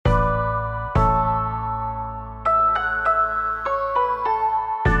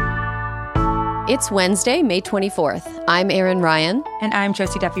It's Wednesday, May 24th. I'm Erin Ryan. And I'm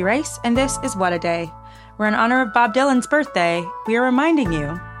Josie Duffy Rice, and this is What a Day. Where in honor of Bob Dylan's birthday, we are reminding you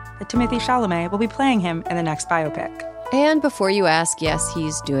that Timothée Chalamet will be playing him in the next biopic. And before you ask, yes,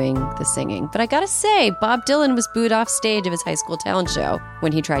 he's doing the singing. But I gotta say, Bob Dylan was booed off stage of his high school talent show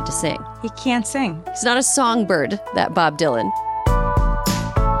when he tried to sing. He can't sing. He's not a songbird, that Bob Dylan.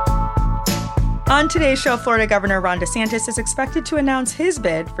 On today's show, Florida Governor Ron DeSantis is expected to announce his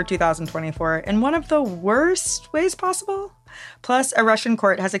bid for 2024 in one of the worst ways possible. Plus, a Russian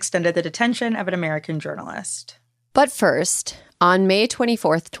court has extended the detention of an American journalist. But first, on May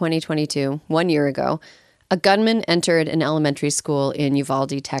 24th, 2022, 1 year ago, a gunman entered an elementary school in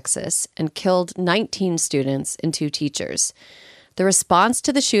Uvalde, Texas, and killed 19 students and 2 teachers. The response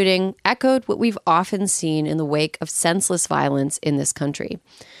to the shooting echoed what we've often seen in the wake of senseless violence in this country.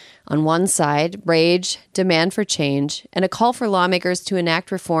 On one side, rage, demand for change, and a call for lawmakers to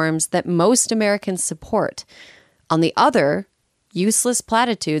enact reforms that most Americans support. On the other, useless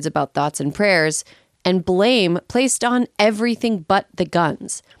platitudes about thoughts and prayers, and blame placed on everything but the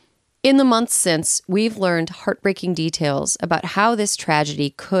guns. In the months since, we've learned heartbreaking details about how this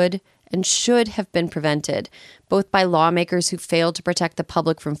tragedy could and should have been prevented, both by lawmakers who failed to protect the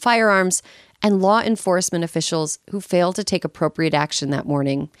public from firearms and law enforcement officials who failed to take appropriate action that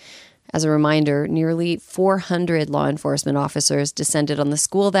morning. As a reminder, nearly 400 law enforcement officers descended on the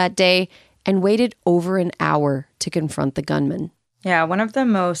school that day and waited over an hour to confront the gunman. Yeah, one of the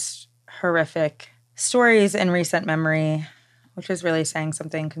most horrific stories in recent memory, which is really saying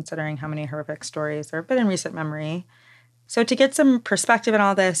something considering how many horrific stories there have been in recent memory. So to get some perspective on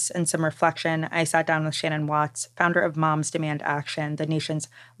all this and some reflection, I sat down with Shannon Watts, founder of Moms Demand Action, the nation's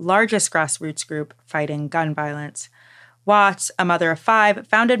largest grassroots group fighting gun violence. Watts, a mother of 5,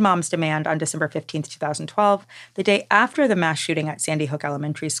 founded Moms Demand on December 15, 2012, the day after the mass shooting at Sandy Hook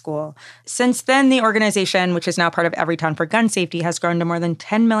Elementary School. Since then, the organization, which is now part of Everytown for Gun Safety, has grown to more than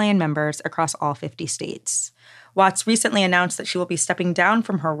 10 million members across all 50 states. Watts recently announced that she will be stepping down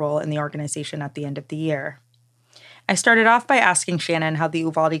from her role in the organization at the end of the year. I started off by asking Shannon how the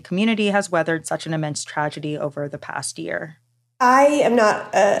Uvalde community has weathered such an immense tragedy over the past year. I am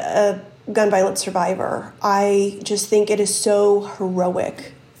not a gun violence survivor. I just think it is so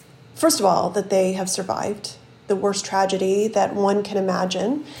heroic, first of all, that they have survived the worst tragedy that one can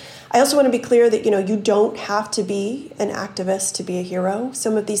imagine. I also want to be clear that, you don't have to be an activist to be a hero.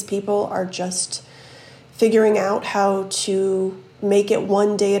 Some of these people are just figuring out how to make it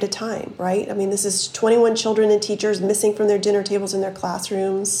one day at a time, right? I mean, this is 21 children and teachers missing from their dinner tables in their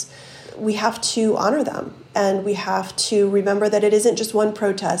classrooms. We have to honor them, and we have to remember that it isn't just one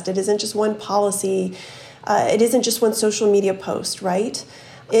protest, it isn't just one policy, it isn't just one social media post, right?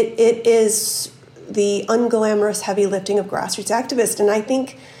 It is the unglamorous heavy lifting of grassroots activists, and I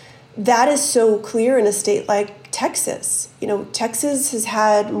think that is so clear in a state like Texas. Texas has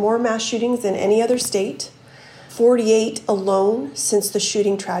had more mass shootings than any other state, 48 alone since the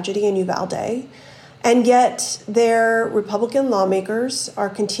shooting tragedy in Uvalde. And yet their Republican lawmakers are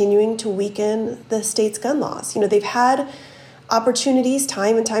continuing to weaken the state's gun laws. They've had opportunities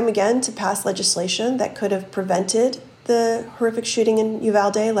time and time again to pass legislation that could have prevented the horrific shooting in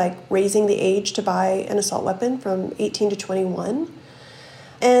Uvalde, like raising the age to buy an assault weapon from 18 to 21.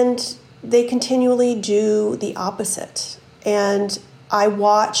 And they continually do the opposite. And I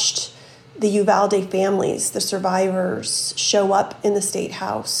watched the Uvalde families, the survivors, show up in the State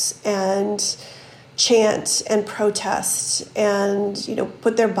House and chant and protest and,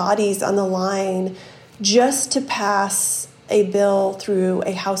 put their bodies on the line just to pass a bill through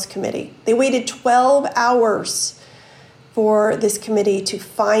a House committee. They waited 12 hours for this committee to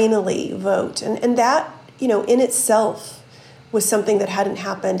finally vote. And that, in itself was something that hadn't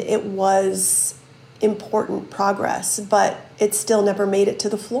happened. It was important progress, but it still never made it to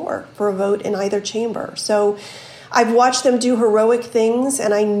the floor for a vote in either chamber. So I've watched them do heroic things,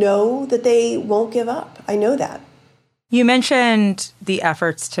 and I know that they won't give up. I know that. You mentioned the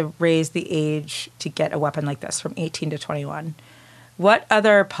efforts to raise the age to get a weapon like this from 18 to 21. What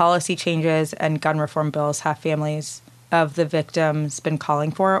other policy changes and gun reform bills have families of the victims been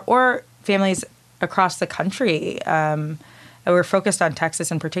calling for, or families across the country? We're focused on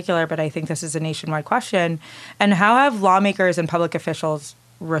Texas in particular, but I think this is a nationwide question. And how have lawmakers and public officials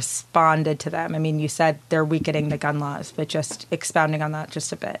responded to them? I mean, you said they're weakening the gun laws, but just expounding on that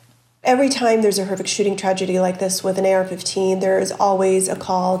just a bit. Every time there's a horrific shooting tragedy like this with an AR-15, there is always a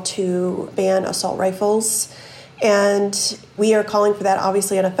call to ban assault rifles. And we are calling for that,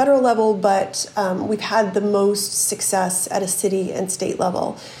 obviously, at a federal level, but we've had the most success at a city and state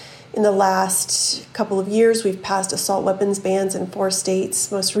level. In the last couple of years, we've passed assault weapons bans in 4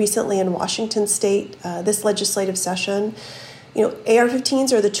 states, most recently in Washington state this legislative session.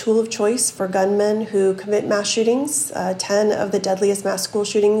 AR-15s are the tool of choice for gunmen who commit mass shootings. 10 of the deadliest mass school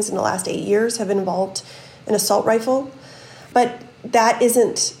shootings in the last 8 years have involved an assault rifle. But that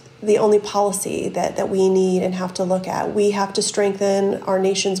isn't the only policy that we need and have to look at. We have to strengthen our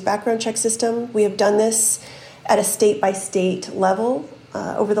nation's background check system. We have done this at a state-by-state level.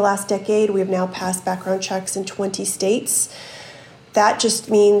 Over the last decade, we have now passed background checks in 20 states. That just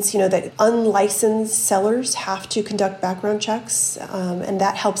means, that unlicensed sellers have to conduct background checks, and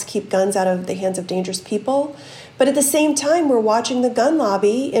that helps keep guns out of the hands of dangerous people. But at the same time, we're watching the gun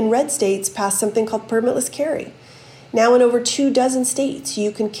lobby in red states pass something called permitless carry. Now in over 24 states,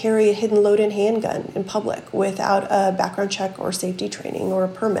 you can carry a hidden loaded handgun in public without a background check or safety training or a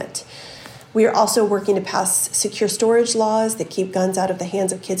permit. We are also working to pass secure storage laws that keep guns out of the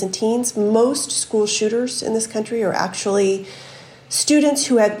hands of kids and teens. Most school shooters in this country are actually students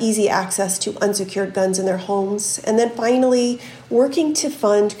who have easy access to unsecured guns in their homes. And then finally, working to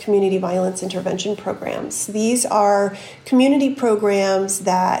fund community violence intervention programs. These are community programs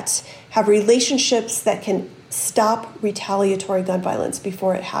that have relationships that can stop retaliatory gun violence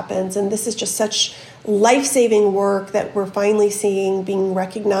before it happens. And this is just such life-saving work that we're finally seeing being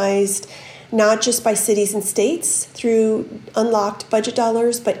recognized, not just by cities and states through unlocked budget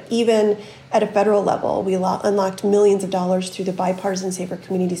dollars, but even at a federal level. We unlocked millions of dollars through the Bipartisan Safer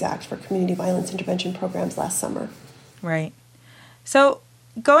Communities Act for community violence intervention programs last summer. Right. So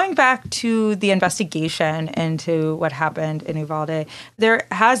going back to the investigation into what happened in Uvalde, there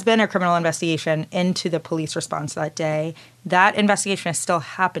has been a criminal investigation into the police response that day. That investigation is still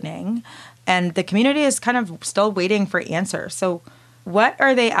happening, and the community is kind of still waiting for answers. So what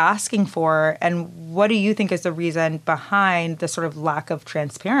are they asking for, and what do you think is the reason behind the sort of lack of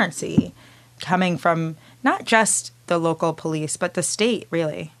transparency coming from not just the local police, but the state,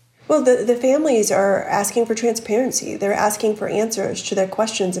 really? Well, the families are asking for transparency. They're asking for answers to their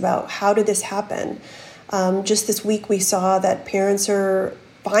questions about how did this happen. Just this week, we saw that parents are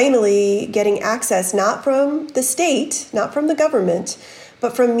finally getting access, not from the state, not from the government,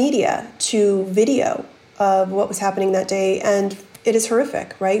 but from media to video of what was happening that day. And it is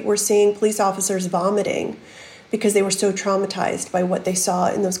horrific, right? We're seeing police officers vomiting because they were so traumatized by what they saw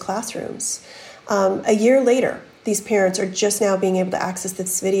in those classrooms. A year later, these parents are just now being able to access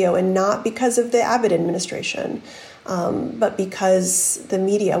this video, and not because of the Abbott administration, but because the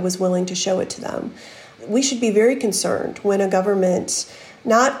media was willing to show it to them. We should be very concerned when a government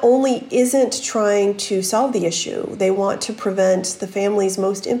not only isn't trying to solve the issue, they want to prevent the families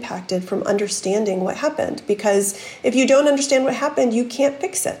most impacted from understanding what happened. Because if you don't understand what happened, you can't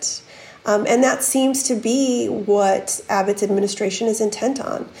fix it. And that seems to be what Abbott's administration is intent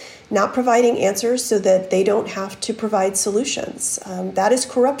on, not providing answers so that they don't have to provide solutions. That is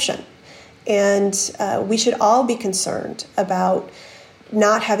corruption. And we should all be concerned about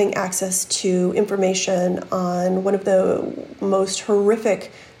not having access to information on one of the most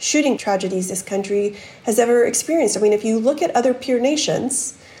horrific shooting tragedies this country has ever experienced. I mean, if you look at other peer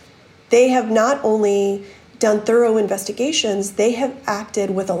nations, they have not only done thorough investigations, they have acted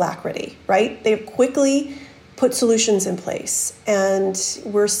with alacrity, right? They've quickly put solutions in place. And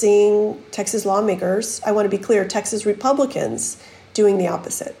we're seeing Texas lawmakers, I want to be clear, Texas Republicans doing the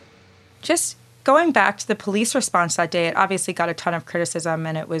opposite. Just going back to the police response that day, it obviously got a ton of criticism,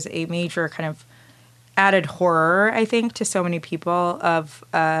 and it was a major kind of added horror, I think, to so many people of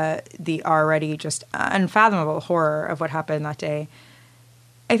the already just unfathomable horror of what happened that day.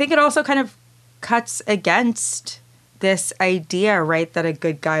 I think it also kind of cuts against this idea, right, that a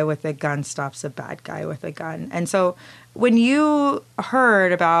good guy with a gun stops a bad guy with a gun. And so when you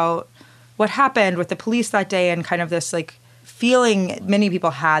heard about what happened with the police that day and kind of this like feeling many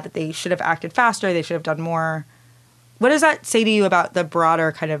people had that they should have acted faster, they should have done more, what does that say to you about the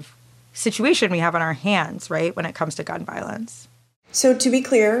broader kind of situation we have on our hands, right, when it comes to gun violence? So to be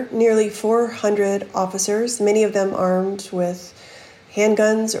clear, nearly 400 officers, many of them armed with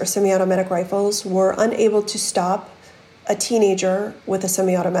handguns or semi-automatic rifles, were unable to stop a teenager with a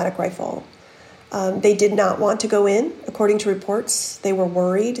semi-automatic rifle. They did not want to go in, according to reports. They were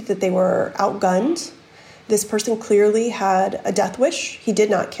worried that they were outgunned. This person clearly had a death wish. He did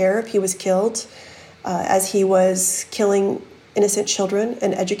not care if he was killed, as he was killing innocent children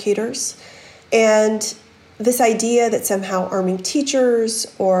and educators. And this idea that somehow arming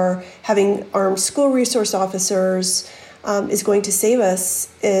teachers or having armed school resource officers is going to save us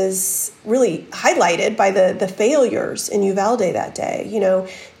is really highlighted by the failures in Uvalde that day. You know,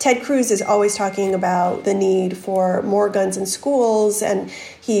 Ted Cruz is always talking about the need for more guns in schools, and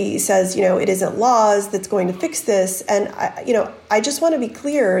he says, you know, it isn't laws that's going to fix this. And, I just want to be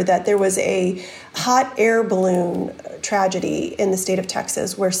clear that there was a hot air balloon tragedy in the state of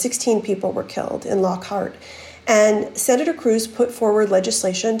Texas where 16 people were killed in Lockhart. And Senator Cruz put forward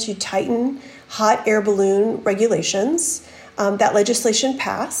legislation to tighten hot air balloon regulations. That legislation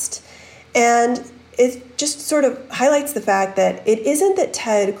passed. And it just sort of highlights the fact that it isn't that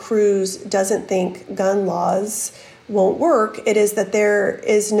Ted Cruz doesn't think gun laws won't work. It is that there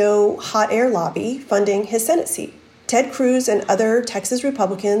is no hot air lobby funding his Senate seat. Ted Cruz and other Texas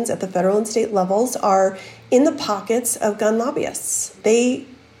Republicans at the federal and state levels are in the pockets of gun lobbyists. They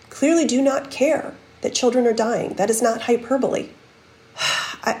clearly do not care that children are dying. That is not hyperbole.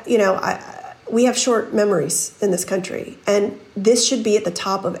 We have short memories in this country, and this should be at the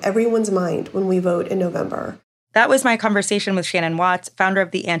top of everyone's mind when we vote in November. That was my conversation with Shannon Watts, founder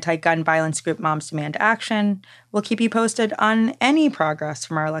of the anti-gun violence group Moms Demand Action. We'll keep you posted on any progress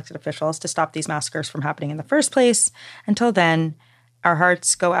from our elected officials to stop these massacres from happening in the first place. Until then, our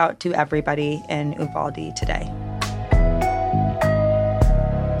hearts go out to everybody in Uvalde today.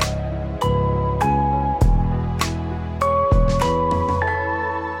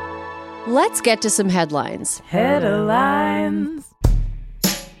 Let's get to some headlines. Headlines.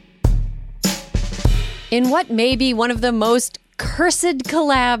 In what may be one of the most cursed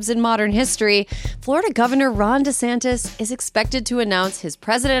collabs in modern history, Florida Governor Ron DeSantis is expected to announce his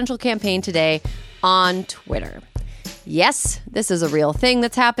presidential campaign today on Twitter. Yes, this is a real thing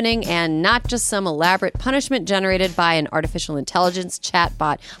that's happening and not just some elaborate punishment generated by an artificial intelligence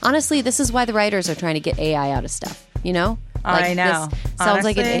chatbot. Honestly, this is why the writers are trying to get AI out of stuff, you know? I know. This sounds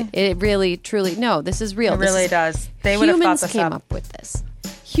like it really, truly, no, this is real. It really does. They would have thought this up. Humans came up with this.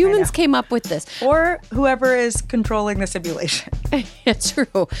 Humans came up with this. Or whoever is controlling the simulation. It's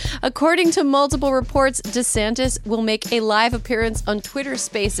true. According to multiple reports, DeSantis will make a live appearance on Twitter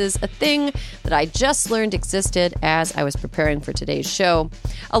Spaces, a thing that I just learned existed as I was preparing for today's show,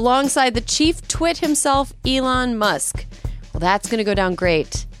 alongside the chief twit himself, Elon Musk. Well, that's going to go down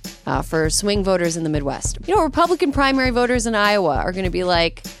great for swing voters in the Midwest. You know, Republican primary voters in Iowa are going to be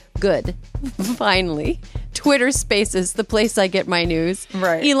like, good, finally. Twitter Spaces, the place I get my news.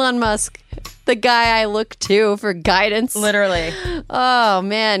 Right. Elon Musk, the guy I look to for guidance. Literally. Oh,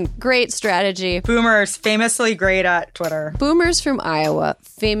 man. Great strategy. Boomers, famously great at Twitter. Boomers from Iowa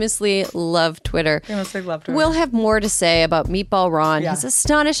famously love Twitter. Famously love Twitter. We'll have more to say about Meatball Ron, his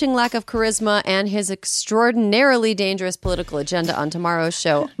astonishing lack of charisma, and his extraordinarily dangerous political agenda on tomorrow's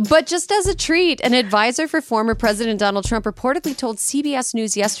show. But just as a treat, an advisor for former President Donald Trump reportedly told CBS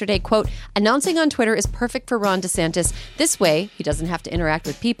News yesterday, quote, announcing on Twitter is perfect for Ron DeSantis. This way, he doesn't have to interact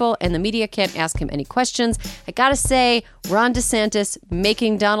with people, and the media can't ask him any questions. I gotta say, Ron DeSantis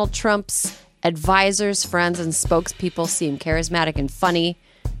making Donald Trump's advisors, friends, and spokespeople seem charismatic and funny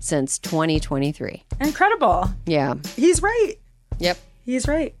since 2023. Incredible. Yeah. He's right. Yep. He's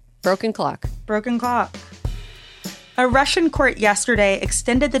right. Broken clock. Broken clock. A Russian court yesterday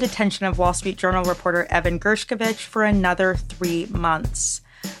extended the detention of Wall Street Journal reporter Evan Gershkovich for another 3 months.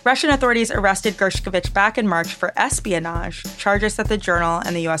 Russian authorities arrested Gershkovich back in March for espionage, charges that the Journal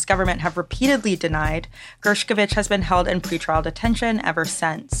and the U.S. government have repeatedly denied. Gershkovich has been held in pretrial detention ever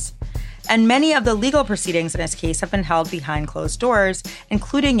since. And many of the legal proceedings in his case have been held behind closed doors,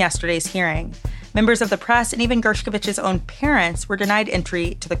 including yesterday's hearing. Members of the press and even Gershkovich's own parents were denied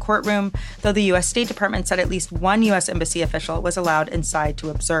entry to the courtroom, though the U.S. State Department said at least one U.S. embassy official was allowed inside to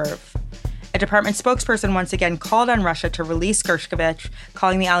observe. A department spokesperson once again called on Russia to release Gershkovich,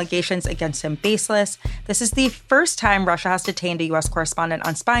 calling the allegations against him baseless. This is the first time Russia has detained a U.S. correspondent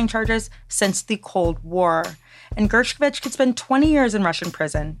on spying charges since the Cold War. And Gershkovich could spend 20 years in Russian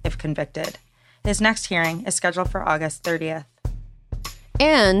prison if convicted. His next hearing is scheduled for August 30th.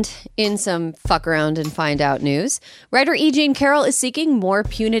 And in some fuck around and find out news, writer E. Jean Carroll is seeking more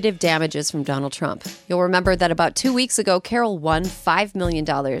punitive damages from Donald Trump. You'll remember that about 2 weeks ago, Carroll won $5 million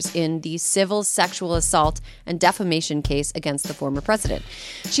in the civil sexual assault and defamation case against the former president.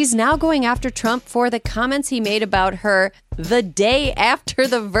 She's now going after Trump for the comments he made about her the day after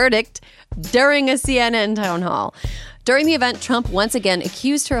the verdict during a CNN town hall. During the event, Trump once again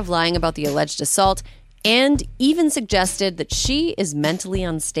accused her of lying about the alleged assault. and even suggested that she is mentally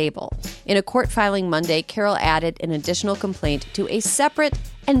unstable. In a court filing Monday, Carroll added an additional complaint to a separate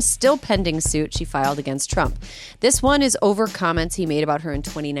and still pending suit she filed against Trump. This one is over comments he made about her in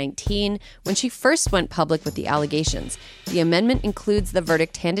 2019 when she first went public with the allegations. The amendment includes the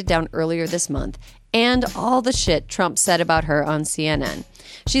verdict handed down earlier this month and all the shit Trump said about her on CNN.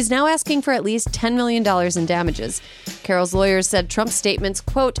 She's now asking for at least $10 million in damages. Carroll's lawyers said Trump's statements,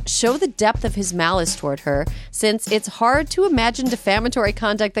 quote, show the depth of his malice toward her, since it's hard to imagine defamatory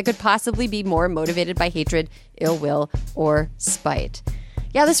conduct that could possibly be more motivated by hatred, ill will, or spite.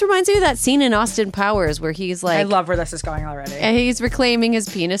 Yeah, this reminds me of that scene in Austin Powers where he's like... I love where this is going already. And he's reclaiming his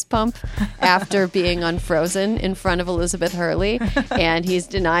penis pump after being unfrozen in front of Elizabeth Hurley. And he's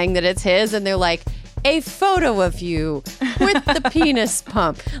denying that it's his. And they're like, a photo of you with the penis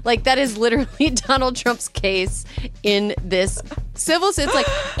pump. Like, that is literally Donald Trump's case in this civil suit. It's like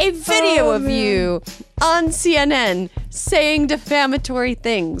a video of you on CNN saying defamatory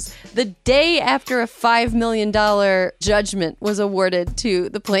things the day after a $5 million judgment was awarded to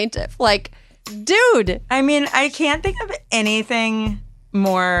the plaintiff. Like, dude. I mean, I can't think of anything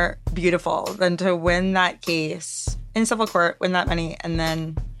more beautiful than to win that case in civil court, win that money, and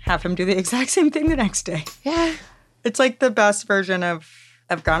then have him do the exact same thing the next day. Yeah. It's like the best version of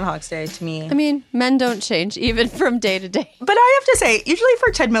Groundhog's Day to me. I mean, men don't change even from day to day. But I have to say, usually for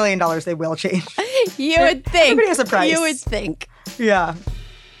 $10 million, they will change. You would think. Everybody has a price. You would think. Yeah.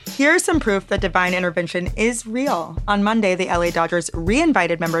 Here's some proof that divine intervention is real. On Monday, the LA Dodgers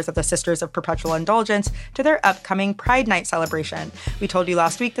re-invited members of the Sisters of Perpetual Indulgence to their upcoming Pride Night celebration. We told you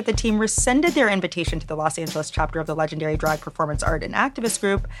last week that the team rescinded their invitation to the Los Angeles chapter of the legendary drag performance art and activist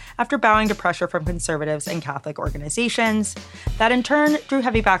group after bowing to pressure from conservatives and Catholic organizations. That in turn drew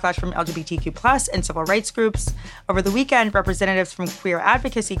heavy backlash from LGBTQ+ and civil rights groups. Over the weekend, representatives from queer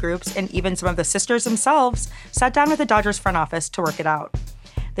advocacy groups and even some of the sisters themselves sat down with the Dodgers front office to work it out.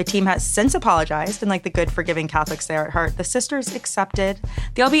 The team has since apologized, and like the good, forgiving Catholics they are at heart, the sisters accepted.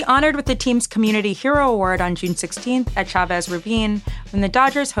 They'll be honored with the team's Community Hero Award on June 16th at Chavez Ravine when the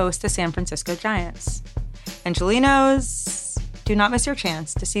Dodgers host the San Francisco Giants. Angelinos, do not miss your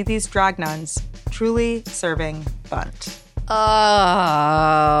chance to see these drag nuns truly serving bunt. Oh.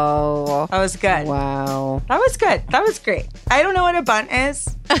 That was good. Wow. That was good. That was great. I don't know what a bunt is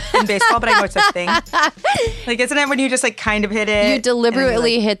in baseball, but I know it's a thing. Like, isn't it when you just like kind of hit it? You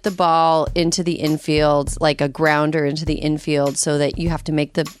deliberately hit the ball into the infield, like a grounder into the infield, so that you have to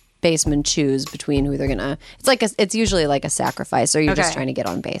make the baseman choose between who they're gonna. It's usually like a sacrifice, or you're just trying to get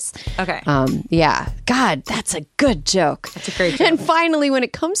on base. Okay. Yeah. God, that's a good joke. That's a great joke. And finally, when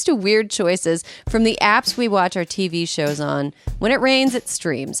it comes to weird choices from the apps we watch our TV shows on, when it rains, it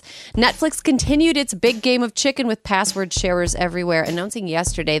streams. Netflix continued its big game of chicken with password sharers everywhere, announcing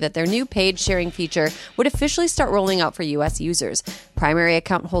yesterday that their new paid sharing feature would officially start rolling out for U.S. users. Primary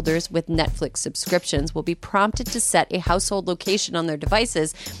account holders with Netflix subscriptions will be prompted to set a household location on their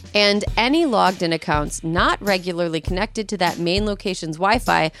devices, and any logged-in accounts not regularly connected to that main location's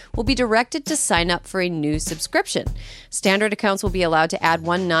Wi-Fi will be directed to sign up for a new subscription. Standard accounts will be allowed to add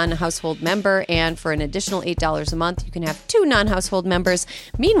one non-household member, and for an additional $8 a month, you can have two non-household members.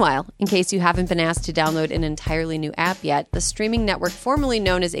 Meanwhile, in case you haven't been asked to download an entirely new app yet, the streaming network formerly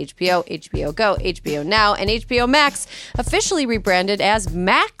known as HBO, HBO Go, HBO Now, and HBO Max officially rebranded as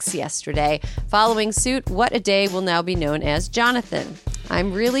Max yesterday. Following suit, What a Day will now be known as Jonathan.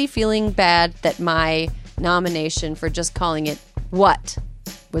 I'm really feeling bad that my nomination for just calling it What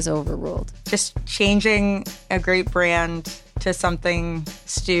was overruled. Just changing a great brand to something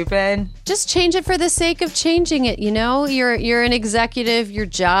stupid. Just change it for the sake of changing it, you know? You're an executive, your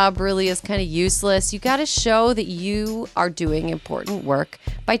job really is kind of useless. You got to show that you are doing important work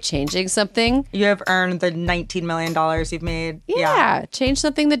by changing something. You have earned the $19 million you've made. Yeah, change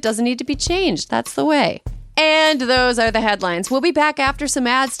something that doesn't need to be changed. That's the way. And those are the headlines. We'll be back after some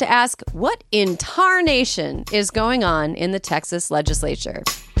ads to ask what in tarnation is going on in the Texas legislature.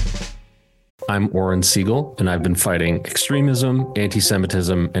 I'm Oren Siegel, and I've been fighting extremism,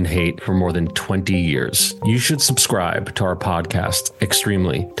 anti-Semitism, and hate for more than 20 years. You should subscribe to our podcast,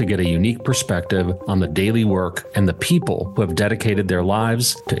 Extremely, to get a unique perspective on the daily work and the people who have dedicated their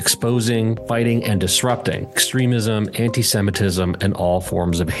lives to exposing, fighting, and disrupting extremism, anti-Semitism, and all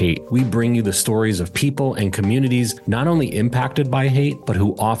forms of hate. We bring you the stories of people and communities not only impacted by hate, but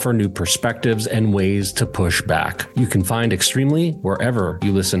who offer new perspectives and ways to push back. You can find Extremely wherever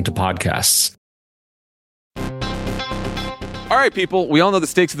you listen to podcasts. All right, people, we all know the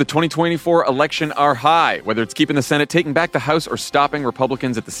stakes of the 2024 election are high, whether it's keeping the Senate, taking back the House, or stopping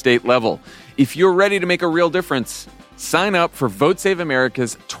Republicans at the state level. If you're ready to make a real difference, Sign up for Vote Save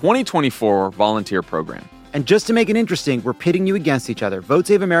America's 2024 volunteer program. And just to make it interesting, we're pitting you against each other. Vote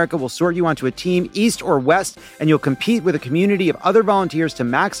Save America will sort you onto a team, east or west, and you'll compete with a community of other volunteers to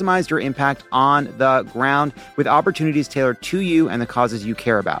maximize your impact on the ground with opportunities tailored to you and the causes you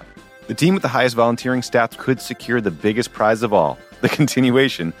care about. The team with the highest volunteering stats could secure the biggest prize of all, the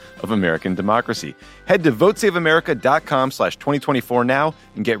continuation of American democracy. Head to votesaveamerica.com/2024 now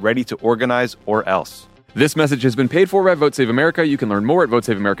and get ready to organize or else. This message has been paid for by Vote Save America. You can learn more at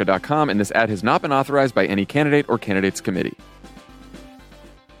votesaveamerica.com, and this ad has not been authorized by any candidate or candidates committee.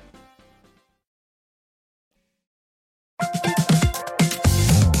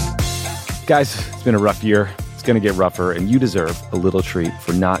 Guys, it's been a rough year. It's going to get rougher, and you deserve a little treat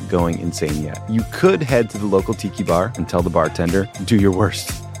for not going insane yet. You could head to the local tiki bar and tell the bartender, do your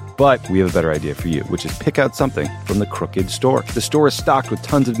worst. But we have a better idea for you, which is pick out something from the Crooked store. The store is stocked with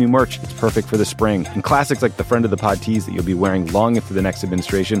tons of new merch. It's perfect for the spring. And classics like the Friend of the Pod tees that you'll be wearing long into the next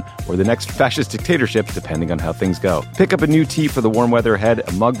administration or the next fascist dictatorship, depending on how things go. Pick up a new tee for the warm weather ahead,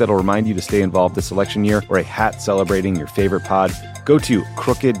 a mug that'll remind you to stay involved this election year, or a hat celebrating your favorite pod. Go to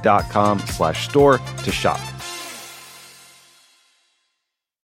crooked.com/store to shop.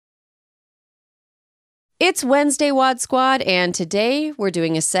 It's Wednesday, Wad Squad, and today we're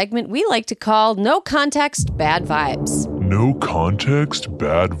doing a segment we like to call No Context, Bad Vibes. No context,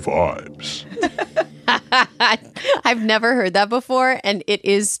 bad vibes. I've never heard that before, and it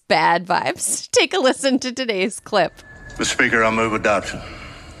is bad vibes. Take a listen to today's clip. Mr. Speaker, I move adoption.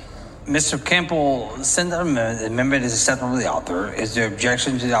 Mr. Campbell, send an amendment. The amendment is acceptable to the author. Is there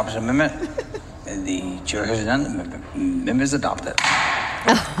objection to the opposite amendment? The chair has none. The amendment is adopted.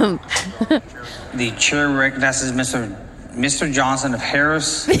 The chair recognizes Mr. Johnson of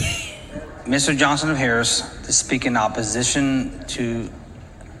Harris. Mr. Johnson of Harris to speak in opposition to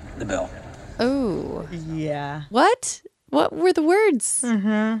the bill. Oh. Yeah. What? What were the words?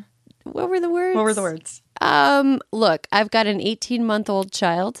 Mm-hmm. What were the words? What were the words? Look, I've got an 18-month-old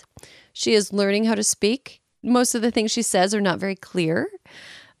child. She is learning how to speak. Most of the things she says are not very clear.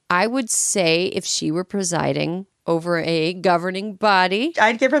 I would say if she were presiding over a governing body,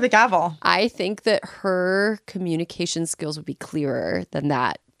 I'd give her the gavel. I think that her communication skills would be clearer than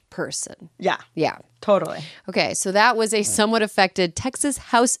that person. Yeah. Yeah. Totally. Okay, so that was a somewhat affected Texas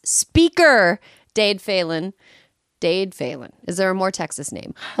House Speaker, Dade Phelan. Dade Phelan. Is there a more Texas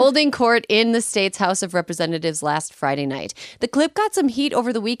name? Holding court in the state's House of Representatives last Friday night. The clip got some heat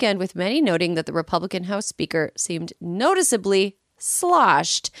over the weekend, with many noting that the Republican House Speaker seemed noticeably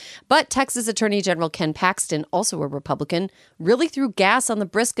sloshed. But Texas Attorney General Ken Paxton, also a Republican, really threw gas on the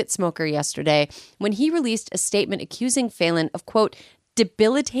brisket smoker yesterday when he released a statement accusing Phelan of, quote,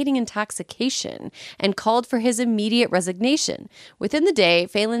 debilitating intoxication and called for his immediate resignation. Within the day,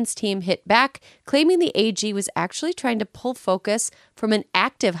 Phelan's team hit back, claiming the AG was actually trying to pull focus from an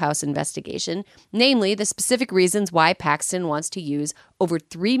active House investigation, namely the specific reasons why Paxton wants to use over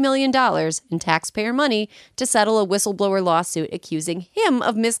 $3 million in taxpayer money to settle a whistleblower lawsuit accusing him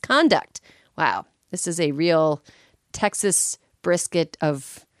of misconduct. Wow, this is a real Texas brisket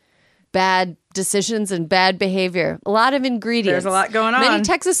of bad decisions and bad behavior. A lot of ingredients. There's a lot going on. Many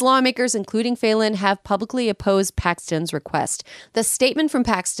Texas lawmakers, including Phelan, have publicly opposed Paxton's request. The statement from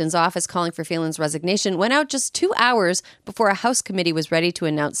Paxton's office calling for Phelan's resignation went out just 2 hours before a House committee was ready to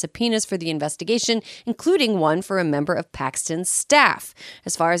announce subpoenas for the investigation, including one for a member of Paxton's staff.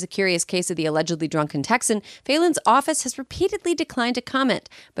 As far as a curious case of the allegedly drunken Texan, Phelan's office has repeatedly declined to comment.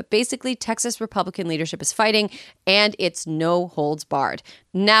 But basically, Texas Republican leadership is fighting, and it's no holds barred.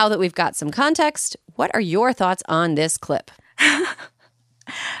 Now that we've got some context, what are your thoughts on this clip?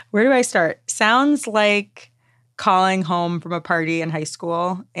 Where do I start? Sounds like calling home from a party in high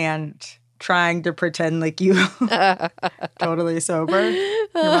school and trying to pretend like you totally sober. Your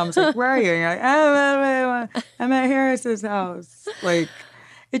mom's like, where are you? And you're like, I'm at Harris's house. Like,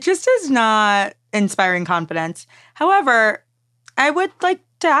 it just is not inspiring confidence. However, I would like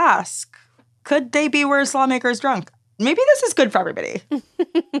to ask, could they be worse lawmakers drunk? Maybe this is good for everybody. I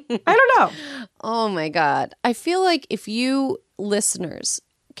don't know. Oh my God. I feel like if you listeners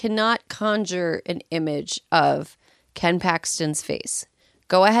cannot conjure an image of Ken Paxton's face,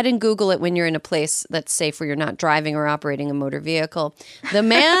 go ahead and Google it when you're in a place that's safe where you're not driving or operating a motor vehicle. The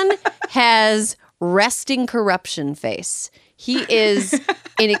man has resting corruption face. He is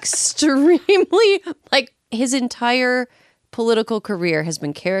an extremely, like, his entire political career has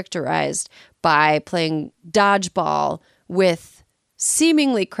been characterized by playing dodgeball with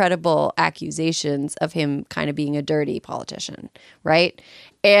seemingly credible accusations of him kind of being a dirty politician, right?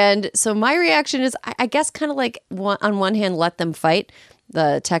 And so my reaction is, I guess, kind of like, on one hand, let them fight.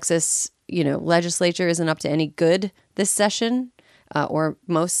 The Texas, legislature isn't up to any good this session, or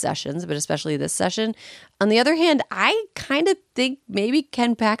most sessions, but especially this session. On the other hand, I kind of think maybe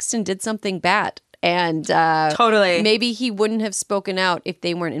Ken Paxton did something bad. And totally, maybe he wouldn't have spoken out if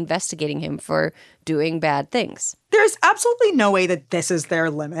they weren't investigating him for doing bad things. There's absolutely no way that this is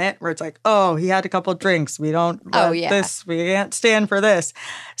their limit, where it's like, oh, he had a couple drinks. We don't this. We can't stand for this.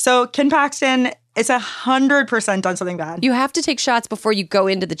 So Ken Paxton is 100% done something bad. You have to take shots before you go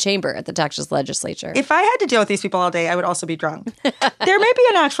into the chamber at the Texas legislature. If I had to deal with these people all day, I would also be drunk. There may be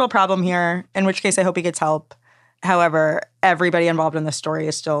an actual problem here, in which case I hope he gets help. However, everybody involved in this story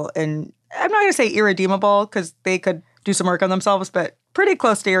is still in, I'm not going to say irredeemable, because they could do some work on themselves, but pretty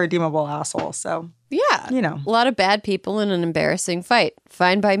close to irredeemable assholes. So, yeah, a lot of bad people in an embarrassing fight.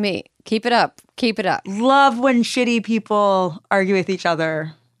 Fine by me. Keep it up. Keep it up. Love when shitty people argue with each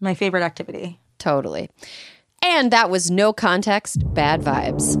other. My favorite activity. Totally. And that was No Context, Bad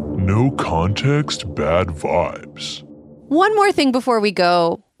Vibes. No Context, Bad Vibes. One more thing before we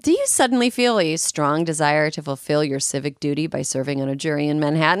go. Do you suddenly feel a strong desire to fulfill your civic duty by serving on a jury in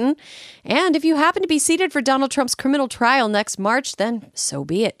Manhattan? And if you happen to be seated for Donald Trump's criminal trial next March, then so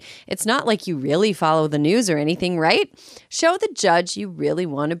be it. It's not like you really follow the news or anything, right? Show the judge you really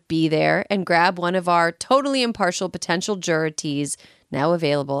want to be there and grab one of our totally impartial potential juror tees, now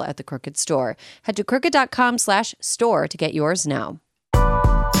available at the Crooked Store. Head to crooked.com/store to get yours now.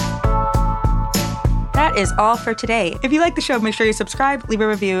 That is all for today. If you like the show, make sure you subscribe, leave a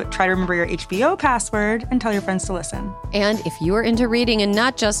review, try to remember your HBO password, and tell your friends to listen. And if you are into reading and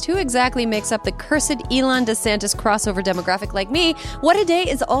not just who exactly makes up the cursed Elon DeSantis crossover demographic like me, What a Day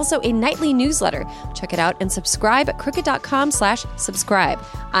is also a nightly newsletter. Check it out and subscribe at crooked.com/subscribe.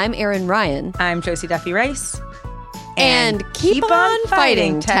 I'm Erin Ryan. I'm Josie Duffy Rice. And keep on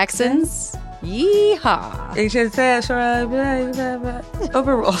fighting, Texans. Yeehaw.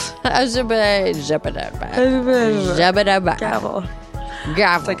 Overruled. Gavel.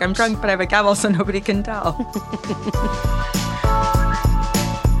 It's like I'm drunk, but I have a gavel so nobody can tell.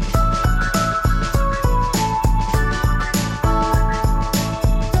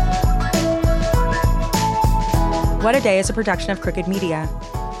 What a Day is a production of Crooked Media.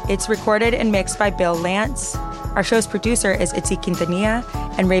 It's recorded and mixed by Bill Lance. Our show's producer is Itzi Quintanilla,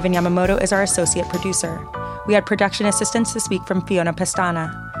 and Raven Yamamoto is our associate producer. We had production assistance this week from Fiona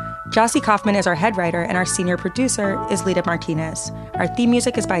Pastana. Jossie Kaufman is our head writer, and our senior producer is Lita Martinez. Our theme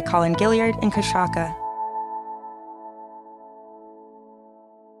music is by Colin Gilliard and Kashaka.